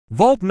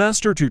Vault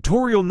Master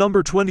Tutorial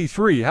number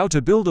 23: How to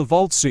build a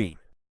vault scene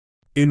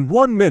in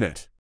 1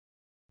 minute.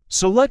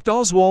 Select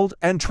Oswald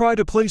and try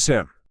to place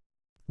him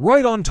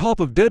right on top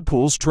of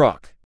Deadpool's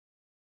truck.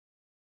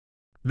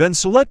 Then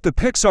select the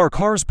Pixar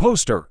Cars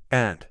poster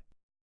and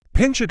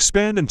pinch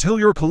expand until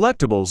your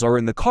collectibles are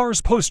in the Cars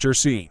poster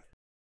scene.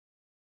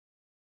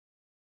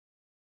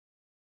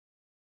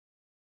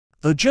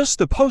 Adjust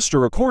the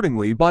poster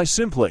accordingly by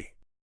simply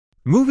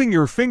moving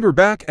your finger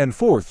back and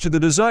forth to the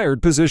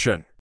desired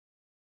position.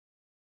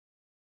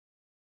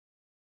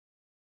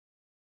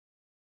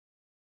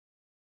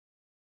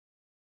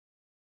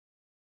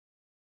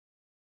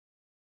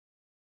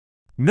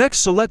 Next,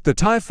 select the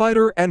TIE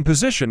Fighter and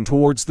position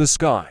towards the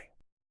sky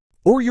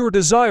or your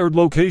desired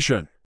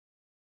location.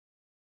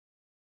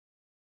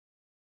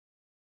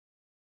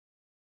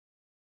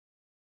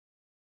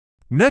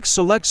 Next,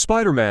 select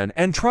Spider-Man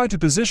and try to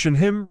position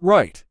him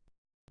right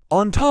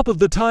on top of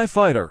the TIE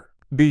Fighter.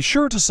 Be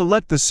sure to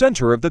select the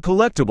center of the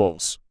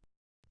collectibles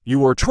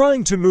you are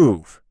trying to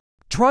move.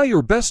 Try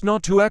your best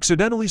not to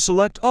accidentally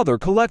select other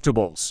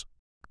collectibles.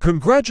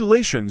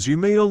 Congratulations, you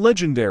made a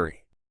legendary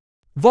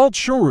vault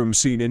showroom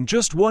scene in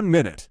just 1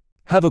 minute.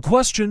 Have a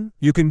question?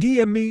 You can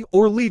DM me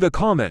or leave a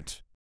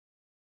comment.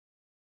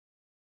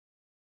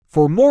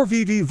 For more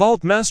VeVe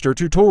Vault Master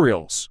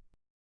tutorials,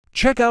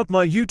 check out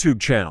my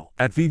YouTube channel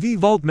at VeVe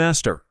Vault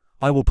Master.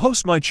 I will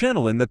post my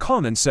channel in the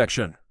comments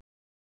section.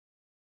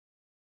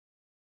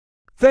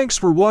 Thanks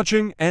for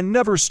watching and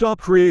never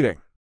stop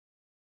creating.